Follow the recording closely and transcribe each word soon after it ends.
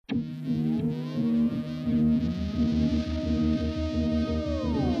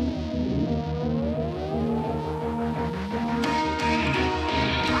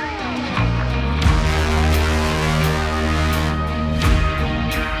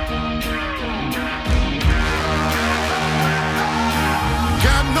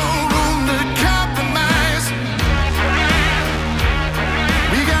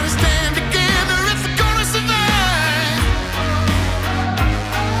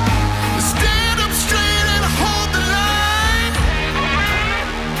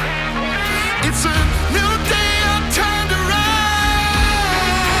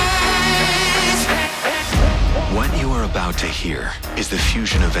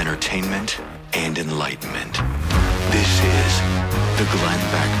entertainment and enlightenment. This is the Glenn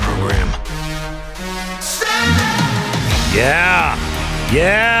Beck Program. Yeah.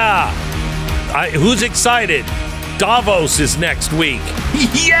 Who's excited? Davos is next week.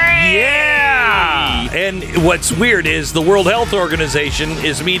 Yay! Yeah! And what's weird is the World Health Organization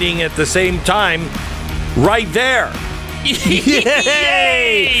is meeting at the same time right there.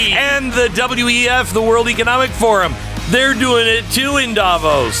 Yay! And the WEF, the World Economic Forum, they're doing it too in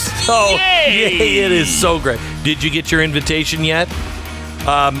Davos. Oh, yay! It is so great. Did you get your invitation yet?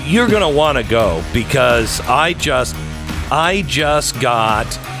 You're going to want to go because I just got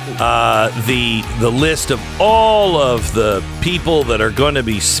the list of all of the people that are going to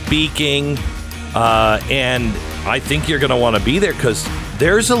be speaking, and I think you're going to want to be there because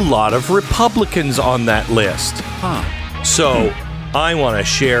there's a lot of Republicans on that list. Huh. So I want to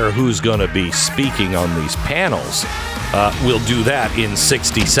share who's going to be speaking on these panels. We'll do that in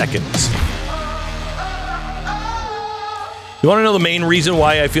 60 seconds. You want to know the main reason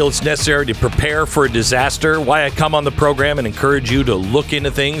why I feel it's necessary to prepare for a disaster? Why I come on the program and encourage you to look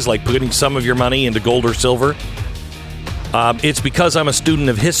into things like putting some of your money into gold or silver? It's because I'm a student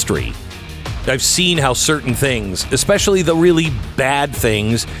of history. I've seen how certain things, especially the really bad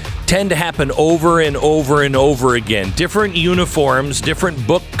things, tend to happen over and over and over again. Different uniforms, different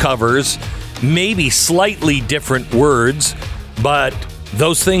book covers, maybe slightly different words, but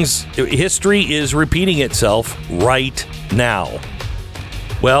those things, history is repeating itself right now.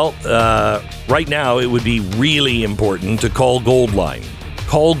 Well, right now it would be really important to call Goldline.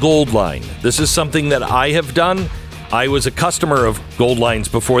 Call Goldline. This is something that I have done. I was a customer of Goldline's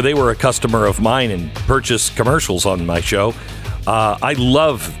before they were a customer of mine and purchased commercials on my show. I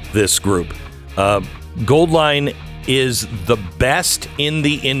love this group. Goldline is the best in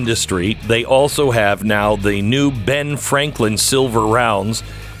the industry. They also have now the new Ben Franklin silver rounds.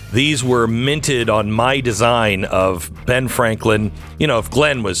 These were minted on my design of Ben Franklin. You know, if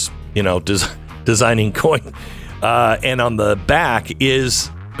Glenn was, designing coin. And on the back is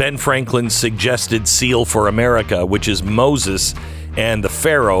Ben Franklin's suggested seal for America, which is Moses and the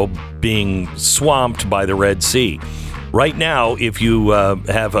Pharaoh being swamped by the Red Sea. Right now, if you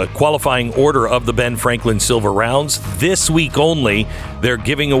have a qualifying order of the Ben Franklin silver rounds, this week only, they're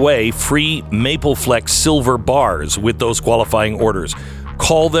giving away free Maple Flex silver bars with those qualifying orders.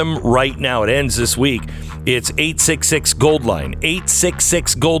 Call them right now. It ends this week. It's 866-GOLDLINE,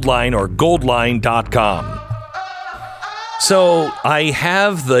 866-GOLDLINE or goldline.com. So I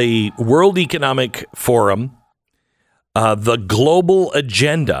have the World Economic Forum, the Global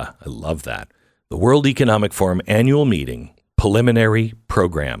Agenda. I love that. The World Economic Forum annual meeting, preliminary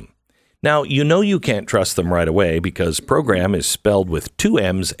program. Now, you can't trust them right away because program is spelled with two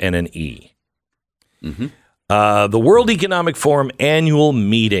M's and an E. Mm-hmm. The World Economic Forum annual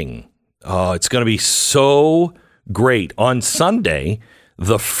meeting. Oh, it's going to be so great. On Sunday,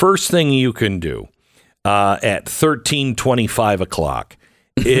 the first thing you can do at 13:25 o'clock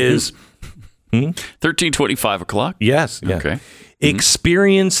is... 13:25 o'clock? Yes. Yeah. Okay.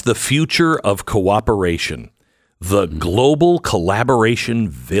 Experience the future of cooperation. The Global Collaboration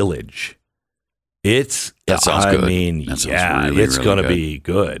Village. That sounds good. It's going to be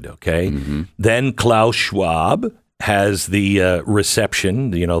good. Okay. Mm-hmm. Then Klaus Schwab has the reception,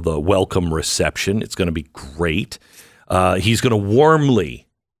 the welcome reception. It's going to be great. He's going to warmly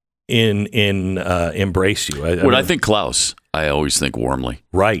embrace you. I think Klaus, I always think warmly.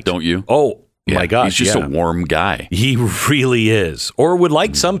 Right. Don't you? Oh, yeah, my gosh. He's just a warm guy. He really is. Or would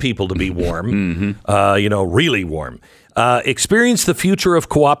like some people to be warm, really warm. Experience the future of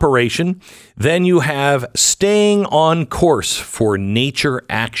cooperation. Then you have staying on course for nature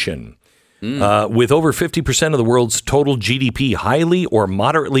action. With over 50% of the world's total GDP highly or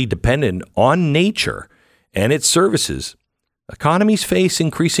moderately dependent on nature and its services, economies face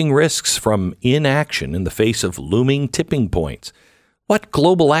increasing risks from inaction in the face of looming tipping points. What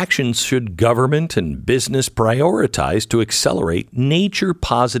global actions should government and business prioritize to accelerate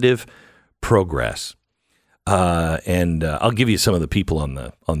nature-positive progress? And I'll give you some of the people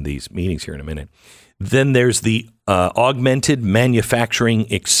on these meetings here in a minute. Then there's the augmented manufacturing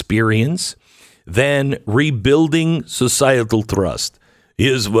experience. Then rebuilding societal trust.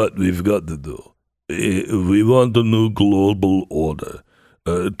 Here's what we've got to do. We want a new global order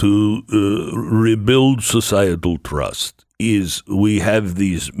to rebuild societal trust. We have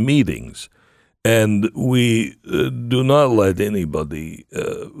these meetings, and we do not let anybody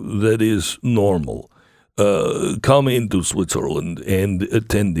that is normal come into Switzerland and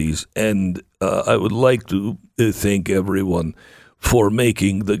attend these. And I would like to thank everyone for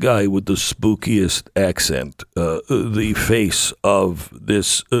making the guy with the spookiest accent the face of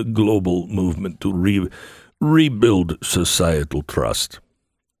this global movement to rebuild societal trust.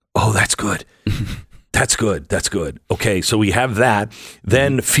 Oh, that's good. That's good. That's good. Okay, so we have that.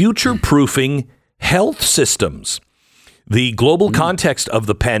 Then future-proofing health systems. The global context of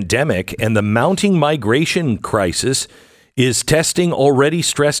the pandemic and the mounting migration crisis is testing already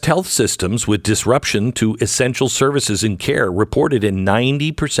stressed health systems with disruption to essential services and care reported in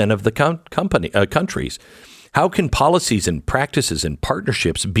 90% of the countries. How can policies and practices and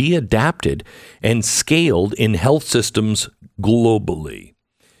partnerships be adapted and scaled in health systems globally?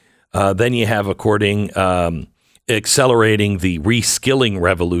 Then you have, accelerating the reskilling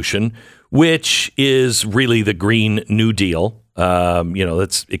revolution, which is really the Green New Deal.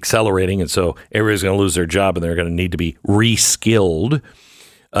 That's accelerating. And so everybody's going to lose their job and they're going to need to be reskilled.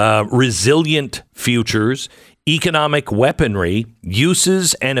 Resilient futures, economic weaponry,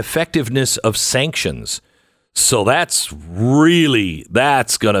 uses and effectiveness of sanctions. So that's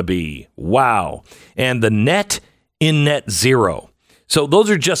going to be wow. And the net in net zero. So those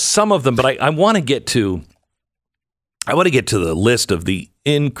are just some of them, but I want to get to the list of the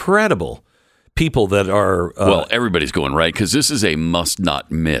incredible people that are everybody's going, right, because this is a must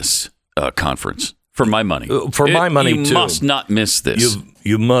not miss conference for my money. You must not miss this.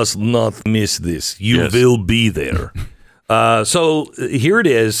 You must not miss this. You will be there. So here it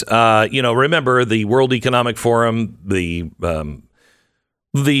is. Remember the World Economic Forum, the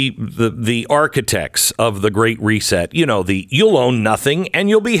architects of the Great Reset. You'll own nothing and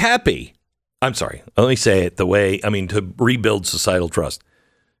you'll be happy. I'm sorry. Let me say it to rebuild societal trust.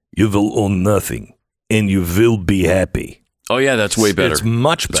 You will own nothing, and you will be happy. Oh, yeah, that's way better. It's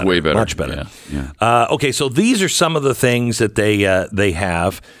much better. It's way better. Much better. Yeah. Okay, so these are some of the things that they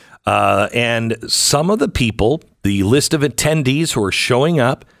have. And some of the people, the list of attendees who are showing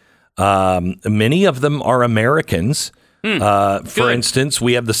up, many of them are Americans. For instance,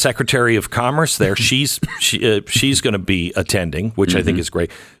 we have the Secretary of Commerce there. She's going to be attending, which I think is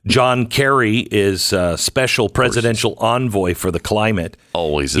great. John Kerry is special presidential envoy for the climate.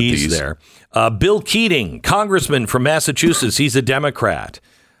 Always at He's these. there. Bill Keating, congressman from Massachusetts. He's a Democrat.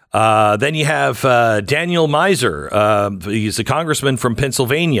 Then you have Daniel Miser. He's a congressman from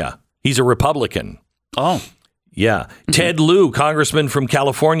Pennsylvania. He's a Republican. Oh. Yeah. Ted Lieu, congressman from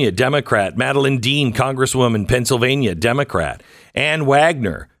California, Democrat. Madeline Dean, congresswoman, Pennsylvania, Democrat. Ann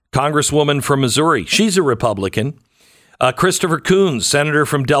Wagner, congresswoman from Missouri. She's a Republican. Christopher Coons, senator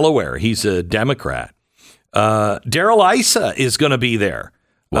from Delaware. He's a Democrat. Darrell Issa is going to be there.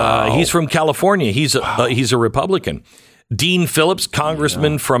 Wow. He's from California. He's a Republican. Dean Phillips,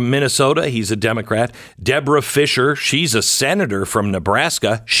 congressman from Minnesota. He's a Democrat. Deborah Fisher, she's a senator from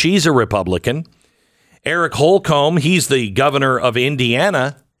Nebraska. She's a Republican. Eric Holcomb, he's the governor of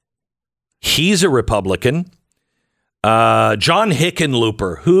Indiana. He's a Republican. John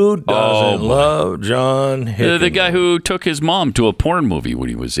Hickenlooper, who doesn't love John Hickenlooper? The guy who took his mom to a porn movie when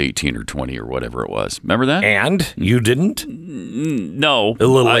he was 18 or 20 or whatever it was. Remember that? And you didn't? No. A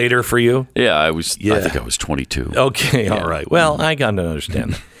little later for you? Yeah, I think I was 22. Okay, all right. Well, I got to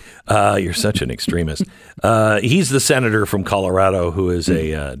understand that. You're such an extremist. He's the senator from Colorado who is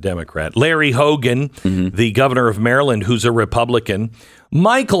a Democrat. Larry Hogan, the governor of Maryland, who's a Republican.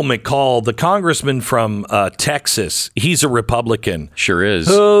 Michael McCall, the congressman from Texas. He's a Republican. Sure is.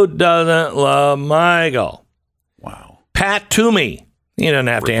 Who doesn't love Michael? Wow. Pat Toomey. He doesn't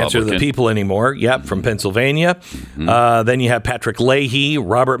have to answer to the people anymore. Yep, from Pennsylvania. Then you have Patrick Leahy,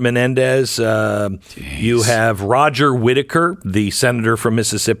 Robert Menendez. You have Roger Whittaker, the senator from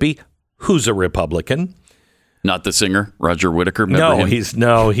Mississippi, who's a Republican. Not the singer, Roger Whittaker. He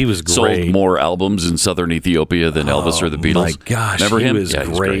was great. Sold more albums in southern Ethiopia than Elvis or the Beatles. My gosh, remember him? He was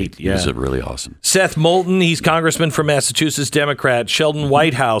great. He was really awesome. Seth Moulton, he's congressman from Massachusetts, Democrat. Sheldon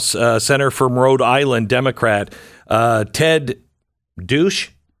Whitehouse, senator from Rhode Island, Democrat. Ted Douche,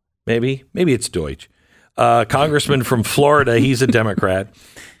 maybe it's Deutsch. Congressman from Florida, he's a Democrat.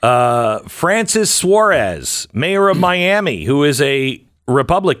 Francis Suarez, mayor of Miami, who is a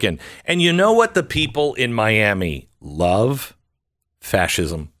Republican. And you know what the people in Miami love?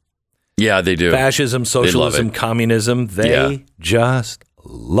 Fascism. Yeah, they do. Fascism, socialism, communism. They just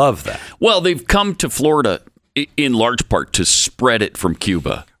love that. Well, they've come to Florida in large part to spread it from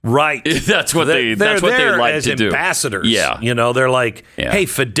Cuba. Right. That's what they like as to do. Ambassadors. Yeah. They're like, hey,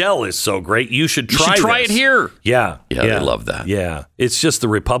 Fidel is so great. You should try it here. Yeah. Yeah, they love that. Yeah. It's just the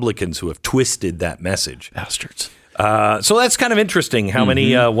Republicans who have twisted that message. Bastards. So that's kind of interesting how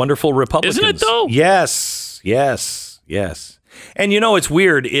many wonderful Republicans. Isn't it, though? Yes. And it's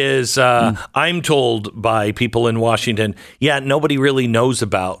weird is I'm told by people in Washington, nobody really knows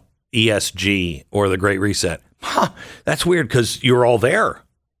about ESG or the Great Reset. That's weird because you're all there.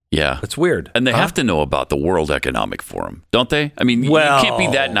 Yeah. That's weird. And they have to know about the World Economic Forum, don't they? I mean, you can't be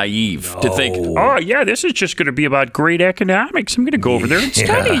that naive to think, this is just going to be about great economics. I'm going to go over there and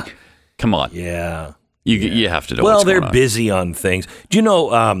study. Come on. Yeah. You have to know what's going they're on. Busy on things. Do you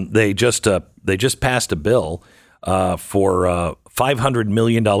know they just passed a bill for $500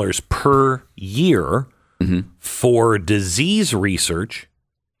 million per year for disease research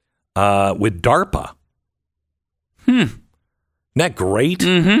with DARPA. Isn't that great?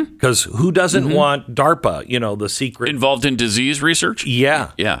 Because who doesn't want DARPA, the secret. Involved in disease research?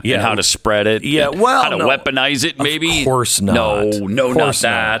 Yeah. And how to spread it. Yeah, well, how to weaponize it, maybe? Of course not. No, not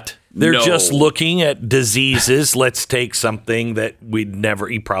that. They're just looking at diseases. Let's take something that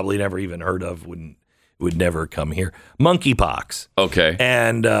you probably never even heard of, would never come here. Monkeypox. Okay.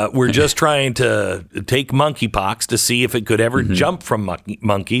 And we're just trying to take monkeypox to see if it could ever jump from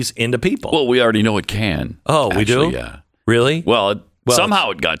monkeys into people. Well, we already know it can. Oh, we do? Yeah. Really? Well,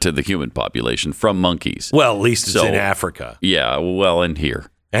 somehow it got to the human population from monkeys. Well, at least it's in Africa. Yeah, well, and here.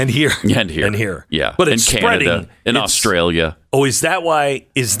 And here. Yeah. But it's in Canada, spreading. in Australia. Oh, is that why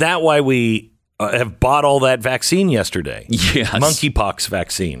we have bought all that vaccine yesterday? Yes. Monkeypox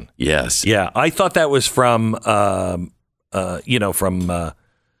vaccine. Yes. Yeah. I thought that was from, The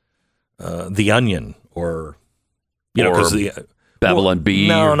Onion or because Babylon Bee?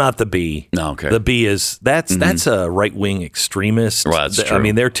 No, not the Bee. No, okay. The Bee is that's a right wing extremist. Well, that's true. I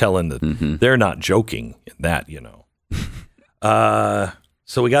mean, they're telling they're not joking in that,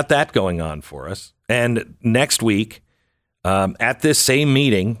 So we got that going on for us, and next week at this same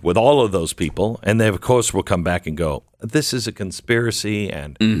meeting with all of those people, and they of course will come back and go, "This is a conspiracy,"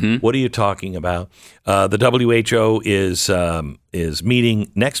 and what are you talking about? The WHO is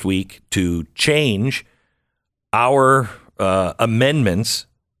meeting next week to change our amendments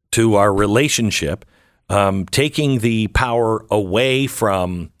to our relationship, taking the power away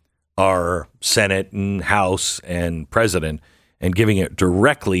from our Senate and House and President and giving it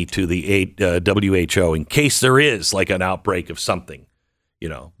directly to the WHO in case there is like an outbreak of something,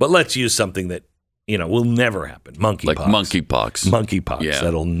 But let's use something that, will never happen. Monkeypox. Like monkeypox. Monkeypox. Yeah.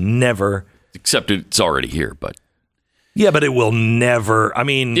 That'll never. Except it's already here, but. Yeah, but it will never. I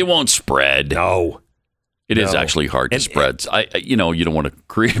mean. It won't spread. No. It is actually hard to spread. You don't want to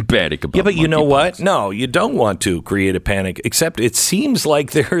create a panic about. Yeah, but you know what? monkeypox. No, you don't want to create a panic. Except it seems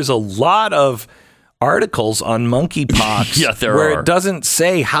like there's a lot of articles on monkeypox Yeah, there where are. it doesn't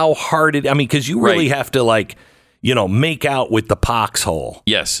say how hard it. I mean, because you really have to make out with the pox hole.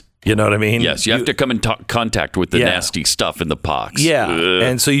 Yes. You know what I mean? Yes, you have to come in contact with the nasty stuff in the pox. Yeah,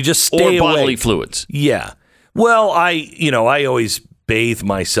 and so you just stay or bodily away. fluids. Yeah. Well, I always bathe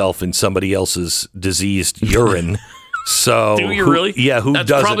myself in somebody else's diseased urine. So do you really? Yeah, who That's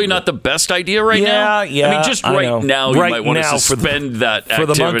doesn't? probably not the best idea right now. Yeah, I mean, just right now, you might want to suspend that for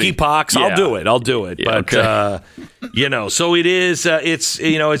the activity. monkeypox. Yeah. I'll do it. Yeah, but okay. So it is.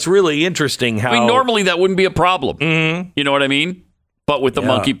 It's really interesting how. I mean, normally that wouldn't be a problem. Mm-hmm. You know what I mean? But with the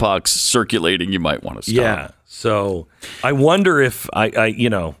monkeypox circulating, you might want to stop. Yeah. So I wonder if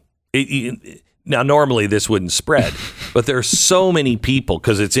now, normally this wouldn't spread, but there's so many people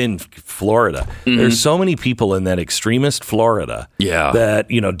because it's in Florida. There's so many people in that extremist Florida that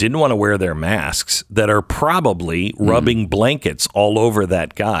didn't want to wear their masks that are probably rubbing blankets all over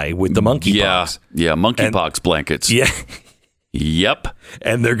that guy with the monkeypox. Yeah, monkeypox blankets. Yeah. Yep.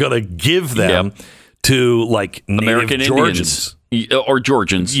 And they're going to give them to like American native Georgians. Or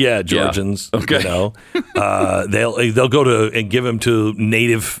Georgians. Yeah, Georgians. Yeah. Okay. They'll go to and give them to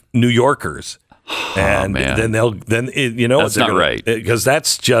native New Yorkers. And then that's not right, because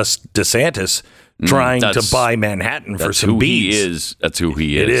that's just DeSantis trying to buy Manhattan for some bees. That's who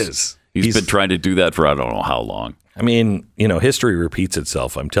he is. It is. He's been trying to do that for I don't know how long. I mean, history repeats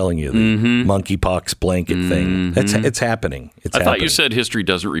itself. I'm telling you, the monkeypox blanket thing. It's happening. I thought you said history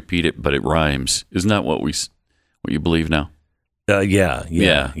doesn't repeat it, but it rhymes. Isn't that what you believe now? Yeah.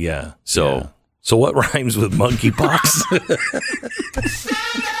 So what rhymes with monkeypox?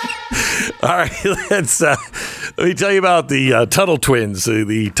 All right, let me tell you about the Tuttle Twins.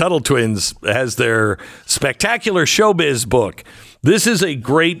 The Tuttle Twins has their spectacular showbiz book. This is a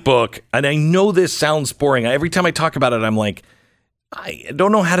great book, and I know this sounds boring. Every time I talk about it, I'm like, I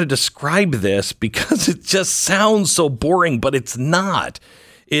don't know how to describe this because it just sounds so boring, but it's not.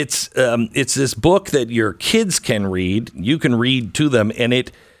 It's this book that your kids can read. You can read to them, and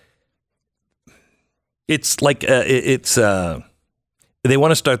it's like they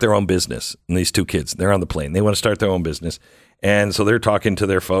want to start their own business. And these two kids, they're on the plane. They want to start their own business. And so they're talking to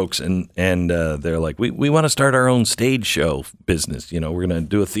their folks, and they're like, we want to start our own stage show business. We're going to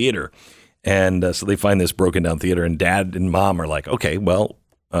do a theater. And so they find this broken down theater, and dad and mom are like, okay, well,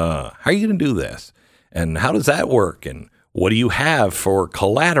 how are you going to do this? And how does that work? And what do you have for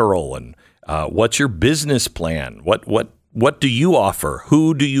collateral? And what's your business plan? What do you offer?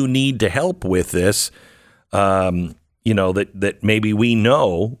 Who do you need to help with this? That maybe we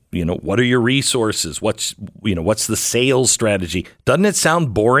know, what are your resources? What's the sales strategy? Doesn't it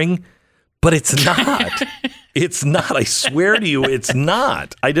sound boring? But it's not. It's not. I swear to you, it's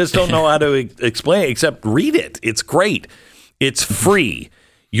not. I just don't know how to explain it, except read it. It's great. It's free.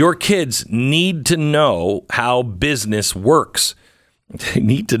 Your kids need to know how business works. They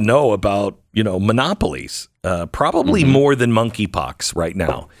need to know about, monopolies, probably more than monkeypox right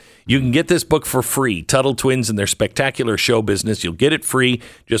now. You can get this book for free, Tuttle Twins and Their Spectacular Show Business. You'll get it free.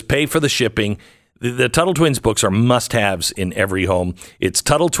 Just pay for the shipping. The Tuttle Twins books are must-haves in every home. It's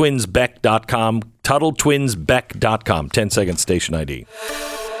TuttleTwinsBeck.com, TuttleTwinsBeck.com. 10-second station ID.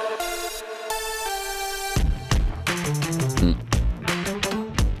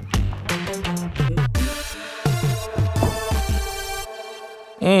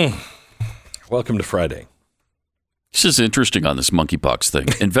 Welcome to Friday. This is interesting on this monkeypox thing.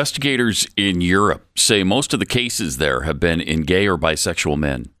 Investigators in Europe say most of the cases there have been in gay or bisexual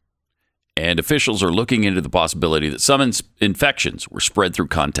men. And officials are looking into the possibility that some infections were spread through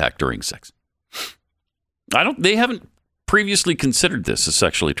contact during sex. They haven't previously considered this a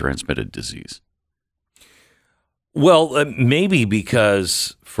sexually transmitted disease. Well, maybe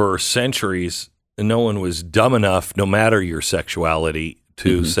because for centuries, no one was dumb enough, no matter your sexuality,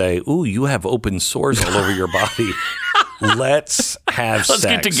 to say, ooh, you have open sores all over your body. Let's have sex. Let's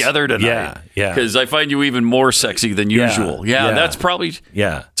get together tonight. Yeah. Because I find you even more sexy than usual. Yeah, that's probably,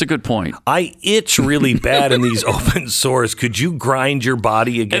 it's a good point. I itch really bad in these open sores. Could you grind your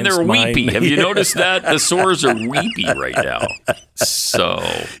body against mine? And they're mine? weepy. Have you noticed that? The sores are weepy right now. So.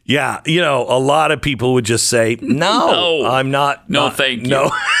 Yeah, a lot of people would just say, no, I'm not. No, thank you.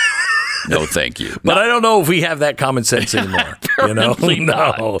 No. No, thank you. But I don't know if we have that common sense anymore. Apparently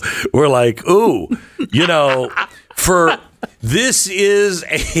not. No. We're like, ooh, for this is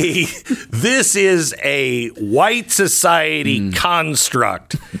a white society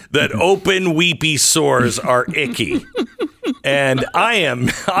construct that open weepy sores are icky. And I am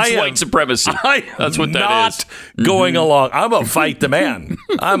white supremacy. That's what that is. Not going along. I'm gonna fight the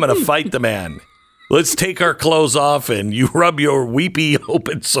man. Let's take our clothes off and you rub your weepy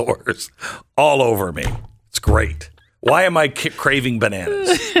open sores all over me. It's great. Why am I craving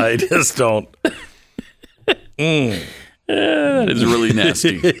bananas? I just don't. That is really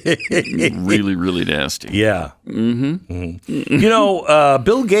nasty. Really, really nasty. Yeah. Mm-hmm.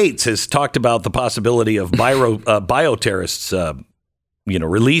 Bill Gates has talked about the possibility of bioterrorists,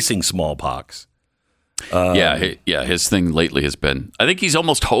 releasing smallpox. His thing lately has been, I think he's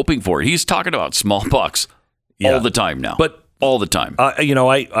almost hoping for it. He's talking about smallpox all the time now. But all the time. The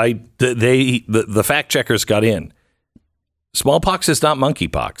fact checkers got in. Smallpox is not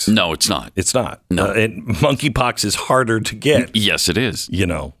monkeypox. No, it's not. It's not. No. And monkeypox is harder to get. Yes, it is.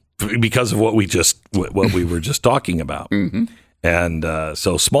 Because of what we were just talking about. Mm-hmm. And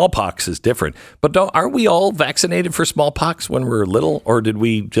so smallpox is different. But aren't we all vaccinated for smallpox when we're little, or did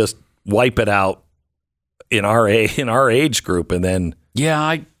we just wipe it out in our age group and then? Yeah,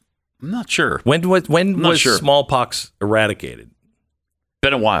 I'm not sure. When was smallpox eradicated?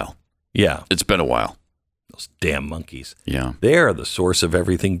 Been a while. Yeah, it's been a while. Those damn monkeys. Yeah, they are the source of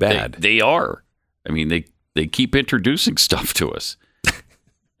everything bad. They are. I mean, they keep introducing stuff to us,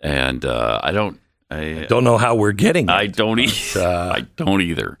 and I don't know how we're getting it. I don't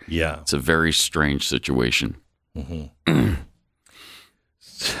either. Yeah, it's a very strange situation. Mm-hmm.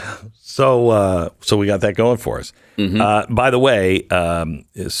 So we got that going for us. Mm-hmm. By the way,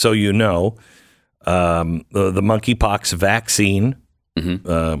 so the monkeypox vaccine.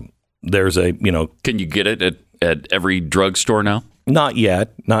 Mm-hmm. There's Can you get it at every drugstore now? Not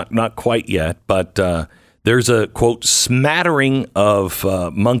yet, not quite yet, but there's a quote smattering of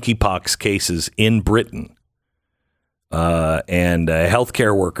monkeypox cases in Britain, and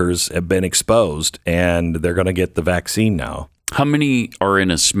healthcare workers have been exposed, and they're going to get the vaccine now. How many are in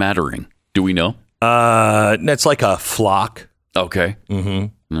a smattering? Do we know? It's like a flock. Okay.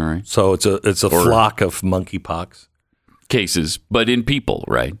 Mm-hmm. All right. So it's a flock of monkeypox cases, but in people,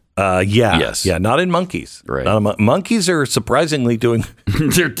 right? Yes. Yeah, not in monkeys. Right. Monkeys are surprisingly doing.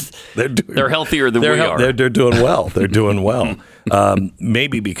 They're healthier than we are. They're doing well. They're doing well.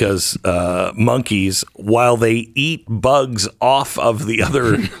 Maybe because monkeys, while they eat bugs off of the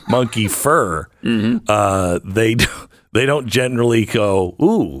other monkey fur, they don't generally go,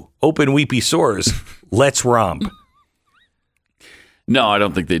 ooh, open weepy sores, let's romp. No, I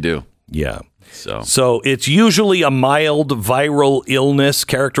don't think they do. Yeah. So it's usually a mild viral illness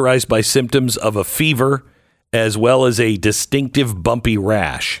characterized by symptoms of a fever as well as a distinctive bumpy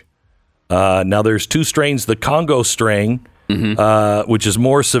rash. Now, there's two strains, the Congo strain, which is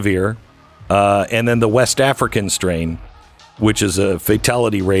more severe, and then the West African strain, which is a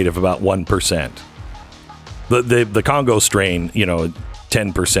fatality rate of about 1%. The Congo strain,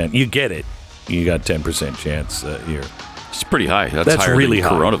 10%. You get it. You got 10% chance here. It's pretty high. That's higher really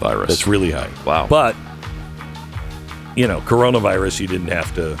than coronavirus. High. That's really high. Wow. But, coronavirus, you didn't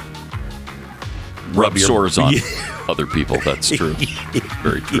have to rub sores on other people. That's true.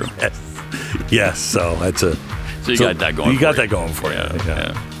 Very true. Yes. So that's a. So you got that going. You got that going for you.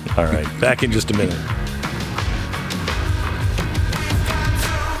 Yeah. All right. Back in just a minute.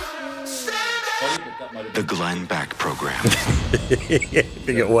 The Glenn Beck Program. I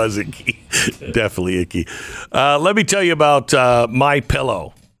think it was icky. Definitely icky. Let me tell you about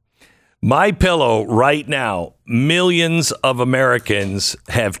MyPillow. MyPillow right now, millions of Americans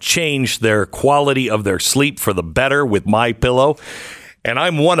have changed their quality of their sleep for the better with MyPillow, and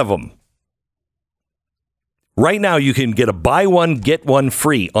I'm one of them. Right now, you can get a buy one, get one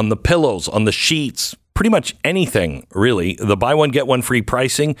free on the pillows, on the sheets, pretty much anything, really. The buy one, get one free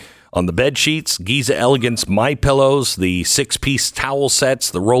pricing on the bed sheets, Giza Elegance MyPillows, the 6-piece towel sets,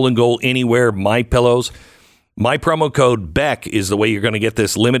 the Roll and Go Anywhere MyPillows. My promo code Beck is the way you're going to get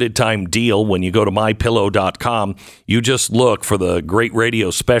this limited time deal when you go to mypillow.com. You just look for the great radio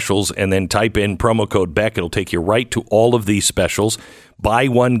specials and then type in promo code Beck. It'll take you right to all of these specials. Buy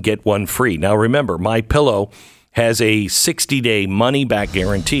one, get one free. Now remember, MyPillow has a 60-day money-back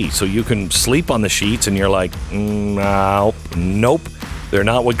guarantee. So you can sleep on the sheets and you're like, nope. They're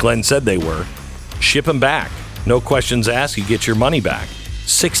not what Glenn said they were. Ship them back. No questions asked. You get your money back.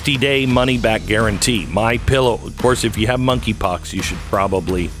 60-day money-back guarantee. MyPillow. Of course, if you have monkeypox, you should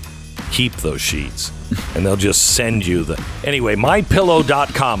probably keep those sheets. And they'll just send you the... Anyway,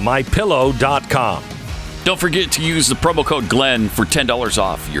 MyPillow.com. MyPillow.com. Don't forget to use the promo code Glenn for $10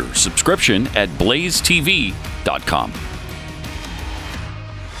 off your subscription at blazetv.com.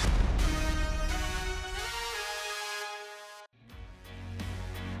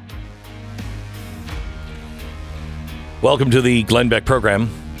 Welcome to the Glenn Beck program.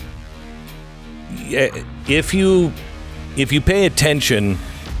 If you pay attention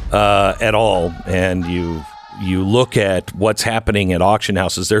at all and you look at what's happening at auction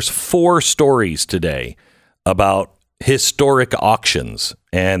houses, there's 4 stories today about historic auctions,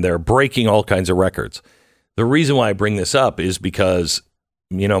 and they're breaking all kinds of records. The reason why I bring this up is because,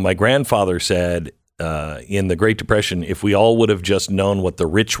 my grandfather said in the Great Depression, if we all would have just known what the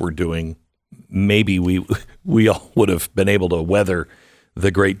rich were doing, maybe we all would have been able to weather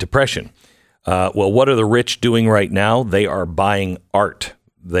the Great Depression. Well, what are the rich doing right now? They are buying art.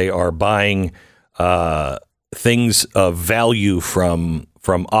 They are buying things of value from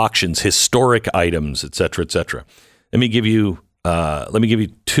auctions, historic items, et cetera, et cetera. Let me give you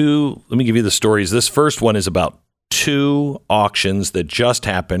the stories. This first one is about 2 auctions that just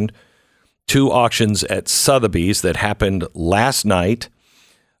happened. 2 auctions at Sotheby's that happened last night.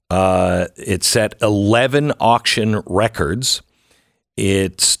 It set 11 auction records.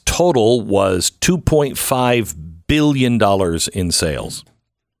 Its total was $2.5 billion in sales.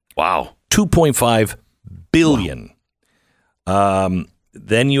 Wow. $2.5 billion. Wow.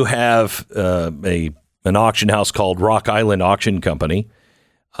 Then you have an auction house called Rock Island Auction Company.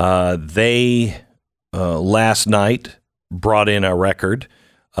 They last night brought in a record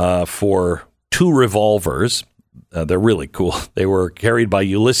for 2 revolvers. They're really cool. They were carried by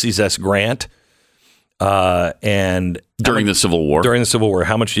Ulysses S. Grant. And during the Civil War. During the Civil War,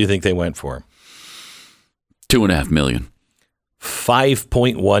 how much do you think they went for? $2.5 million.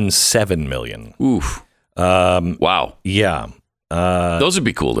 $5.17 million. Oof. Wow. Yeah. Those would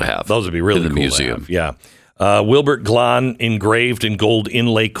be cool to have. Those would be really in the cool museum. To have. Yeah. Wilbert Glahn engraved in gold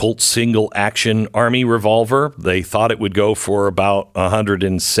inlay Colt single action Army revolver. They thought it would go for about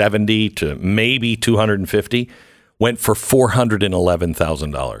 $170 to maybe $250. Went for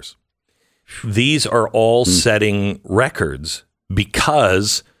 $411,000. These are all setting records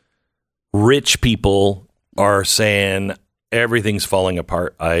because rich people are saying everything's falling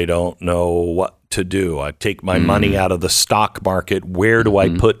apart. I don't know what to do. I take my money out of the stock market. Where do I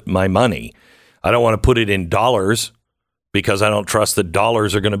put my money? I don't want to put it in dollars because I don't trust that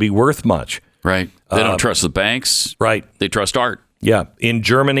dollars are going to be worth much. Right. They don't trust the banks. Right. They trust art. Yeah. In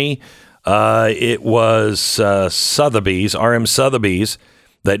Germany, it was Sotheby's, RM Sotheby's,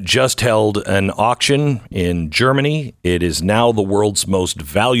 that just held an auction in Germany. It is now the world's most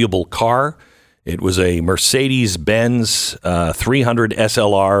valuable car. It was a Mercedes-Benz 300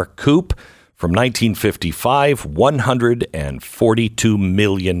 SLR coupe from 1955, $142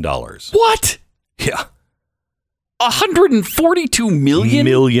 million. What? Yeah. $142 million?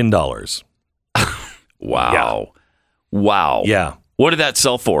 Wow. Yeah. Wow. Yeah. What did that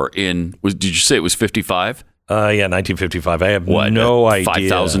sell for did you say it was 55? Yeah, 1955. I have no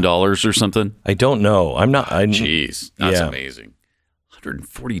idea. $5,000 or something? I don't know. Jeez, that's yeah. amazing.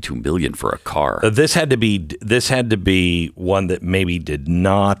 $142 million for a car. This had to be one that maybe did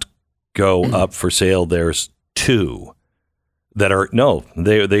not go up for sale. There's two that are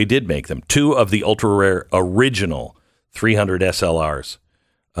they did make them. Two of the ultra rare original 300 SLRs.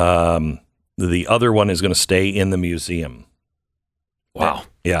 The other one is going to stay in the museum. Wow.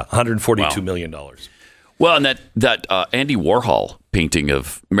 Yeah, $142 million. Well, and that Andy Warhol painting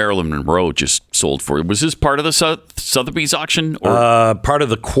of Marilyn Monroe just sold for. Was this part of the Sotheby's auction? Or? Part of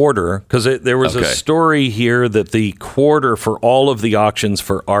the quarter, because there was a story here that the quarter for all of the auctions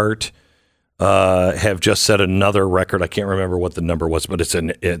for art have just set another record. I can't remember what the number was, but it's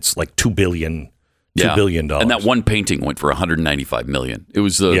like $2 billion. $2 billion. And that one painting went for $195 million. It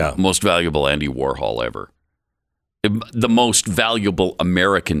was the most valuable Andy Warhol ever. The most valuable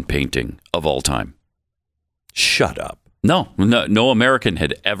American painting of all time. Shut up. No American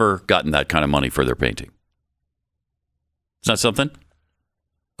had ever gotten that kind of money for their painting. Is that something?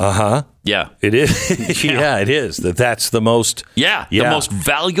 Uh-huh. Yeah. It is. Yeah, it is. That's the most... Yeah, the most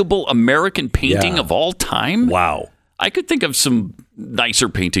valuable American painting of all time? Wow. I could think of some nicer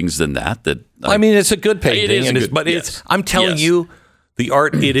paintings than that. I mean, it's a good painting. It is I'm telling you, the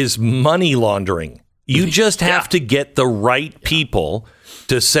art, it is money laundering. You just have to get the right people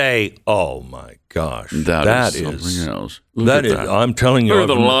to say, "Oh my gosh, that is that is." I'm telling you, where are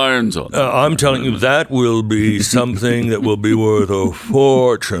the lines on? I'm telling you, that will be something that will be worth a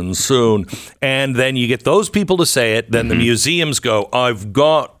fortune soon. And then you get those people to say it. Then the museums go, "I've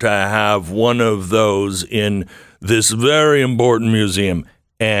got to have one of those in this very important museum,"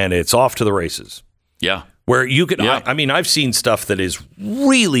 and it's off to the races. Yeah. Where you could, I mean, I've seen stuff that is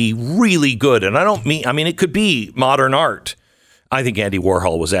really, really good. And it could be modern art. I think Andy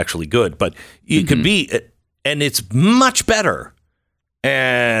Warhol was actually good, but it could be, and it's much better.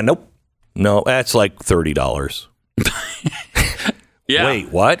 And no, that's like $30. Yeah. Wait,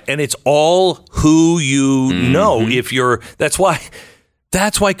 what? And it's all who you know. That's why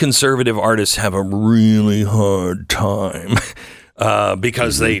conservative artists have a really hard time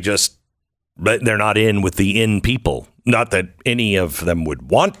because they're not in with the in people. Not that any of them would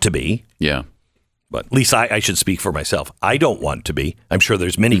want to be. Yeah. But at least I should speak for myself. I don't want to be. I'm sure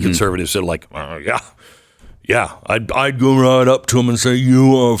there's many conservatives that are like, yeah, I'd go right up to them and say,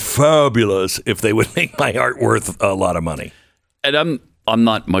 "You are fabulous," if they would make my art worth a lot of money. And I'm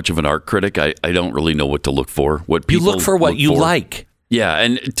not much of an art critic. I don't really know what to look for. What people you look for what you like. Yeah,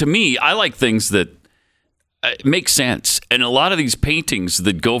 and to me, I like things that make sense. And a lot of these paintings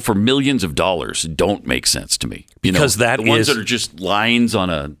that go for millions of dollars don't make sense to me. Because the ones that are just lines on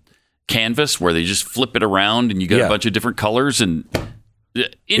a canvas where they just flip it around and you get a bunch of different colors, and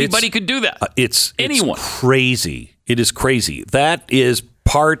anybody could do that. It's crazy. It is crazy. That is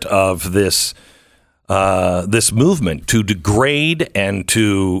part of this this movement to degrade and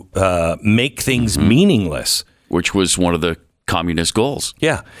to make things meaningless, which was one of the communist goals.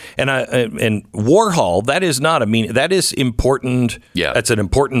 Yeah, and Warhol, that is important. Yeah, that's an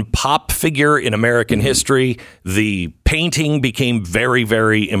important pop figure in American history. The painting became very,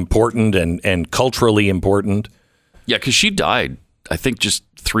 very important and culturally important. Yeah, because she died, I think, just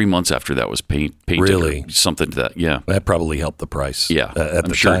 3 months after that was painted. Really, or something to that. Yeah, that probably helped the price. Yeah, at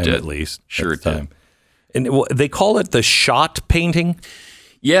the time, at least. Sure, it did. And they call it the shot painting.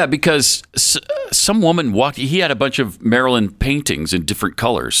 Yeah, because some woman he had a bunch of Marilyn paintings in different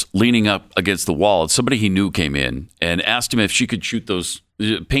colors leaning up against the wall. And somebody he knew came in and asked him if she could shoot those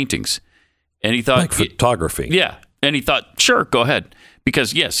paintings. And he thought... Like photography. Yeah. And he thought, sure, go ahead.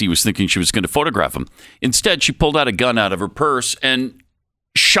 Because, yes, he was thinking she was going to photograph him. Instead, she pulled out a gun out of her purse and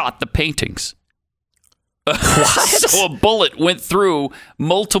shot the paintings. What? So a bullet went through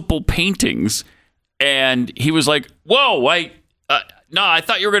multiple paintings. And he was like, whoa, no, I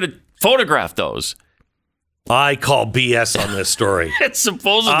thought you were going to photograph those. I call BS on this story. It's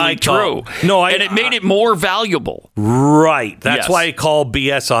supposedly true. No, and it made it more valuable. Right. That's why I call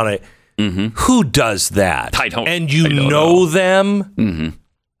BS on it. Who does that? I don't. And you I don't know them? Mm-hmm.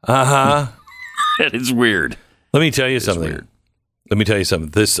 Uh-huh. That is weird. Let me tell you something.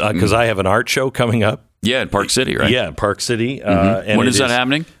 This because I have an art show coming up. Yeah, in Park City, right? Yeah, Park City. And when is that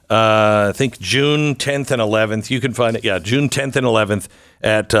happening? I think June 10th and 11th. You can find it. Yeah, June 10th and 11th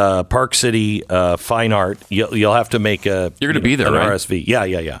at Park City Fine Art. You'll have to make a. You're going to be there, an right? RSV. Yeah.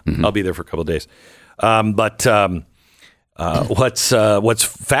 Mm-hmm. I'll be there for a couple of days. What's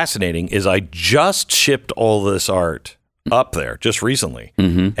fascinating is I just shipped all this art up there just recently,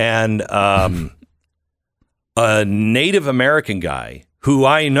 and a Native American guy who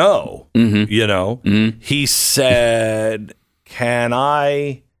I know, he said, "Can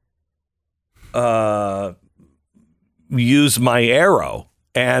I use my arrow?"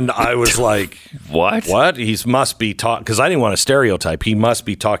 And I was like, What? He must be talking, because I didn't want to stereotype. He must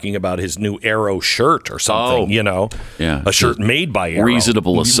be talking about his new Arrow shirt or something, Yeah. a shirt made by Arrow.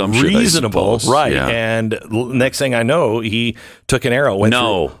 Reasonable assumption, Reasonable, right. Yeah. And next thing I know, he took an arrow, went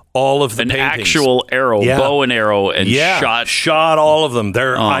through all of the paintings. Actual arrow, bow and arrow, and shot all of them.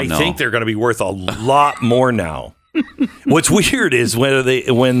 I think they're going to be worth a lot more now. What's weird is when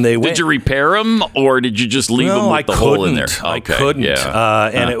they went. Did you repair them, or did you just leave them with the hole in there? Okay. I couldn't.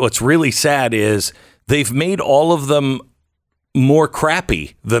 Yeah. What's really sad is they've made all of them more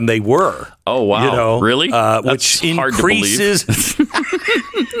crappy than they were. Oh wow! Really? Which hard increases. To believe.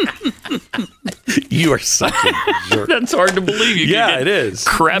 You are such a jerk. That's hard to believe. You can get it is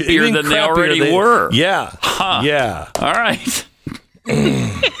crappier than they already were. Yeah. Huh. Yeah. All right.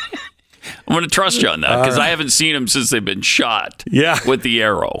 I'm going to trust you on that because I haven't seen them since they've been shot. Yeah. With the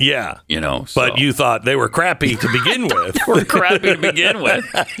arrow. Yeah. So. But you thought they were crappy to begin with. They were crappy to begin with.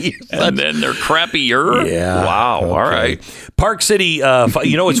 And then they're crappier. Yeah. Wow. Okay. All right. Park City,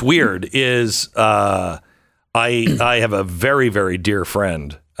 what's weird is I have a very, very dear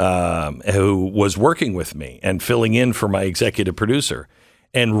friend who was working with me and filling in for my executive producer.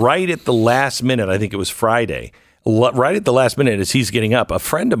 And right at the last minute, I think it was Friday, right at the last minute as he's getting up, a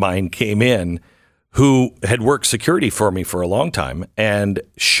friend of mine came in who had worked security for me for a long time and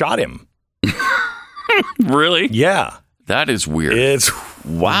shot him. Really? Yeah. That is weird. It's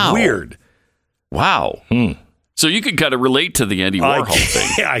weird. Wow. So you can kind of relate to the Andy Warhol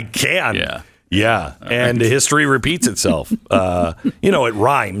thing. I can. Yeah. Yeah. And history repeats itself. It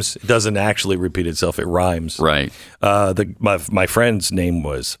rhymes. It doesn't actually repeat itself. It rhymes. Right. My friend's name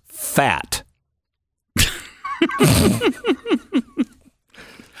was Fat.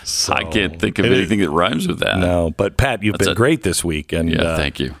 So, I can't think of anything that rhymes with that. No, but Pat, you've been great this week, and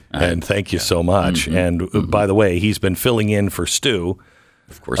thank you, and thank you so much. Mm-hmm. And by the way, he's been filling in for Stu,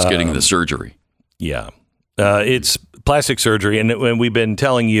 of course, getting the surgery. Yeah, it's plastic surgery, and we've been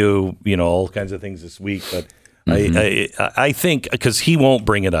telling you, all kinds of things this week, but. I think because he won't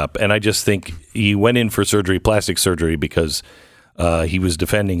bring it up, and I just think he went in for surgery, plastic surgery, because he was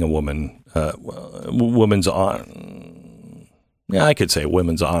defending a woman's honor. Yeah, I could say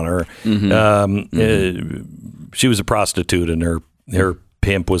women's honor. She was a prostitute, and her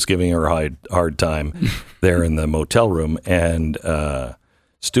pimp was giving her a hard time there in the motel room, and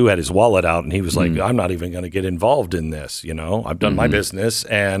Stu had his wallet out, and he was like, I'm not even going to get involved in this. I've done my business,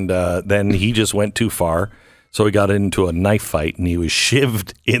 and then he just went too far. So he got into a knife fight, and he was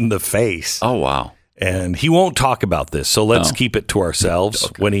shivved in the face. Oh, wow. And he won't talk about this, so let's keep it to ourselves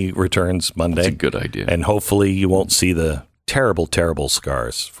when he returns Monday. That's a good idea. And hopefully you won't see the terrible, terrible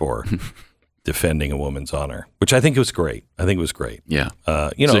scars for defending a woman's honor, which I think was great. Yeah.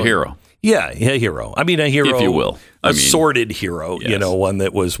 He's a hero. Yeah, a hero. I mean, a hero. If you will. A sordid hero, yes. One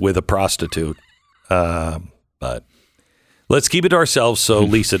that was with a prostitute. But let's keep it to ourselves so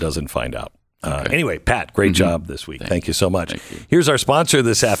Lisa doesn't find out. Anyway, Pat, great job this week. Thank you so much. Here's our sponsor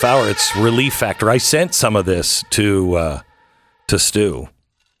this half hour. It's Relief Factor. I sent some of this to Stu.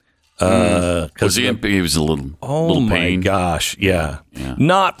 Because he was a little my pain. Gosh, yeah.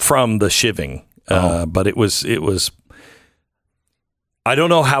 Not from the shivving, but it was. I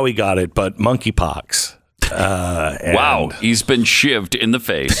don't know how he got it, but monkeypox. Wow, he's been shivved in the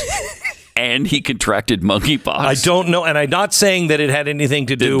face. And he contracted monkeypox. I don't know, and I'm not saying that it had anything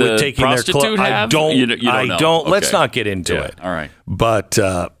to do with taking their clothes. I don't. You don't know. Let's not get into it. All right. But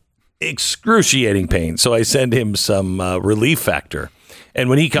excruciating pain. So I send him some Relief Factor, and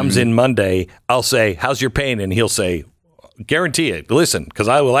when he comes in Monday, I'll say, "How's your pain?" And he'll say, "Guarantee it. Listen, because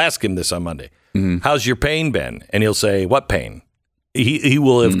I will ask him this on Monday. How's your pain been?" And he'll say, "What pain?" He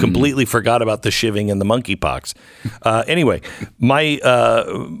will have completely forgot about the shivving and the monkeypox. Anyway, my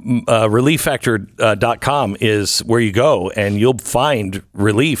relieffactor.com is where you go, and you'll find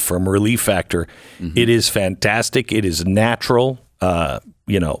relief from Relief Factor. It is fantastic. It is natural.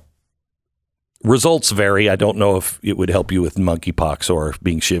 Results vary. I don't know if it would help you with monkeypox or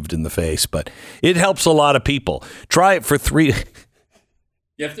being shivved in the face, but it helps a lot of people. Try it for 3.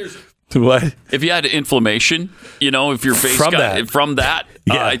 Yeah, if there's What? If you had inflammation, if your face from that,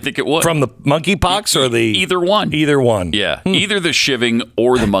 yeah. I think it would. From the monkeypox or the... Either one. Either one. Yeah. Either the shivving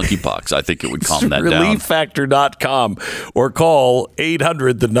or the monkeypox. I think it would calm that down. ReliefFactor.com or call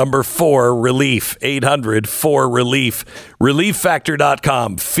 800-4-RELIEF. 800-4-RELIEF.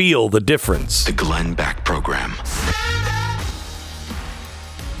 ReliefFactor.com. Feel the difference. The Glenn Beck Program.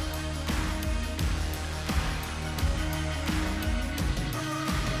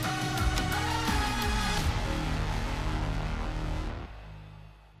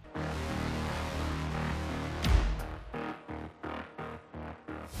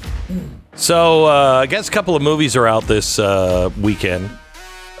 So I guess a couple of movies are out this weekend.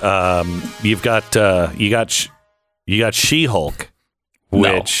 You got She-Hulk,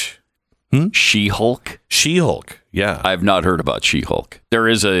 which She-Hulk. She-Hulk, yeah. I've not heard about She-Hulk. There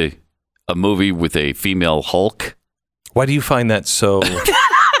is a movie with a female Hulk. Why do you find that so?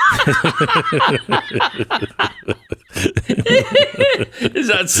 Is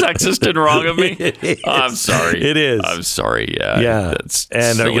that sexist and wrong of me? I'm sorry. It is. I'm sorry. Yeah. Yeah. That's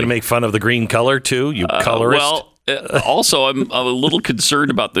and silly. are you going to make fun of the green color too? You colorist. Well, also, I'm a little concerned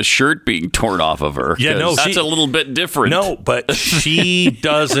about the shirt being torn off of her. Yeah, no, that's a little bit different. No, but she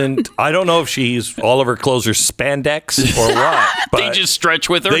doesn't. I don't know if she's all of her clothes are spandex or what. But they just stretch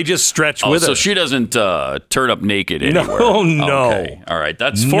with her. They just stretch with her. So she doesn't turn up naked anywhere. No. Okay. All right.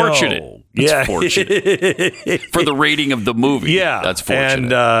 That's fortunate. No. That's fortunate for the rating of the movie. Yeah, that's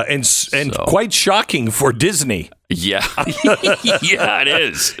fortunate. And quite shocking for Disney. Yeah, yeah, it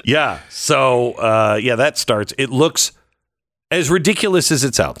is. Yeah. So that starts. It looks as ridiculous as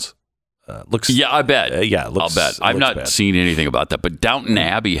it sounds. Looks. Yeah, I bet. I'll bet. I've not seen anything about that, but Downton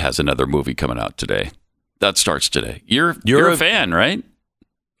Abbey has another movie coming out today. That starts today. You're a fan, right?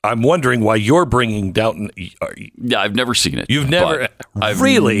 I'm wondering why you're bringing Downton. Yeah, I've never seen it. You've never I've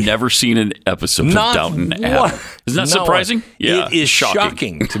really never seen an episode of Downton Abbey. Isn't that surprising? Yeah, it is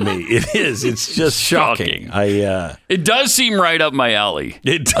shocking to me. It is. It's just shocking. It does seem right up my alley.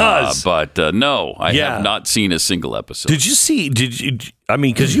 It does, but no, I have not seen a single episode. Did you? I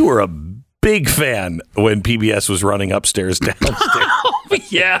mean, because you were a big fan when PBS was running upstairs, downstairs.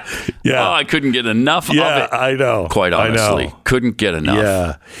 Yeah. Oh, I couldn't get enough of it. I know. Quite honestly, couldn't get enough.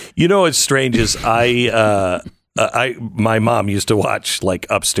 Yeah. You know what's strange is my mom used to watch like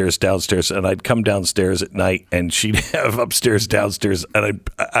upstairs, downstairs, and I'd come downstairs at night and she'd have upstairs, downstairs, and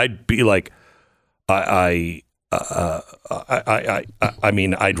I'd be like, I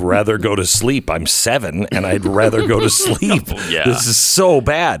mean, I'd rather go to sleep. I'm 7 and I'd rather go to sleep. Yeah. This is so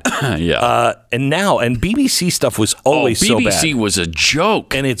bad. Yeah. And BBC stuff was always so bad. BBC was a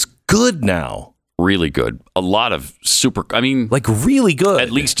joke. And it's good now. Really good. A lot of like really good.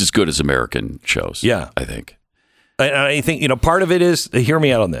 At least as good as American shows. Yeah. I think. And I think, part of it is, hear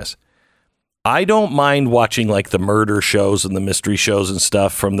me out on this. I don't mind watching like the murder shows and the mystery shows and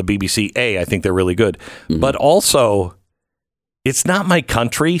stuff from the BBC. I think they're really good. Mm-hmm. But also, it's not my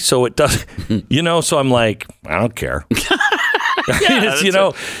country, so it does, so I'm like, I don't care.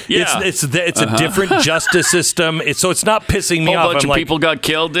 It's a different justice system. So it's not pissing me off. A bunch of people got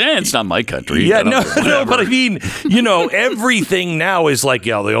killed. It's not my country. Yeah, no, but I mean, everything now is like,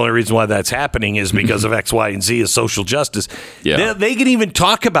 the only reason why that's happening is because of X, Y, and Z is social justice. Yeah. They can even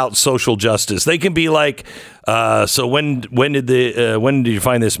talk about social justice. They can be like, so when did you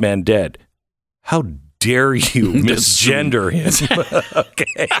find this man dead? How dare you misgender him?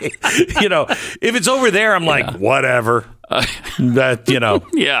 Okay. If it's over there, I'm like, whatever.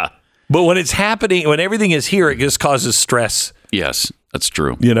 Yeah. But when it's happening, when everything is here, it just causes stress. Yes, that's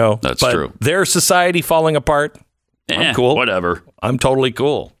true. That's true. Their society falling apart. I'm cool. Whatever. I'm totally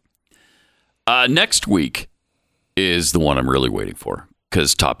cool. Next week is the one I'm really waiting for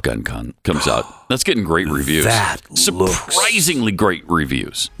because Top Gun comes out. That's getting great reviews. Surprisingly great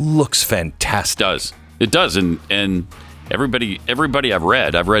reviews. Looks fantastic. It does. And everybody I've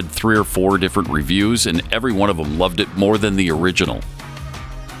read 3 or 4 different reviews, and every one of them loved it more than the original.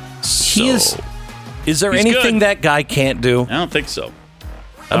 Is there anything that guy can't do? I don't think so.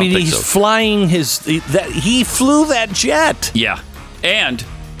 I mean, he's flying he flew that jet. Yeah. And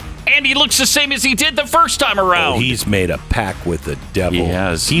he looks the same as he did the first time around. Oh, he's made a pact with the devil. He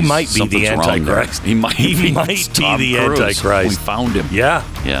has. He might be the Antichrist. He might be the Antichrist. We found him. Yeah.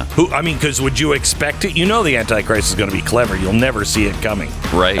 Yeah. Because would you expect it? The Antichrist is going to be clever. You'll never see it coming.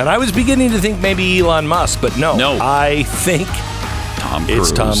 Right. And I was beginning to think maybe Elon Musk, but no. I think Tom Cruise.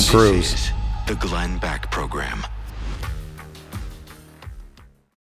 It's Tom Cruise. This is the Glenn Beck Program.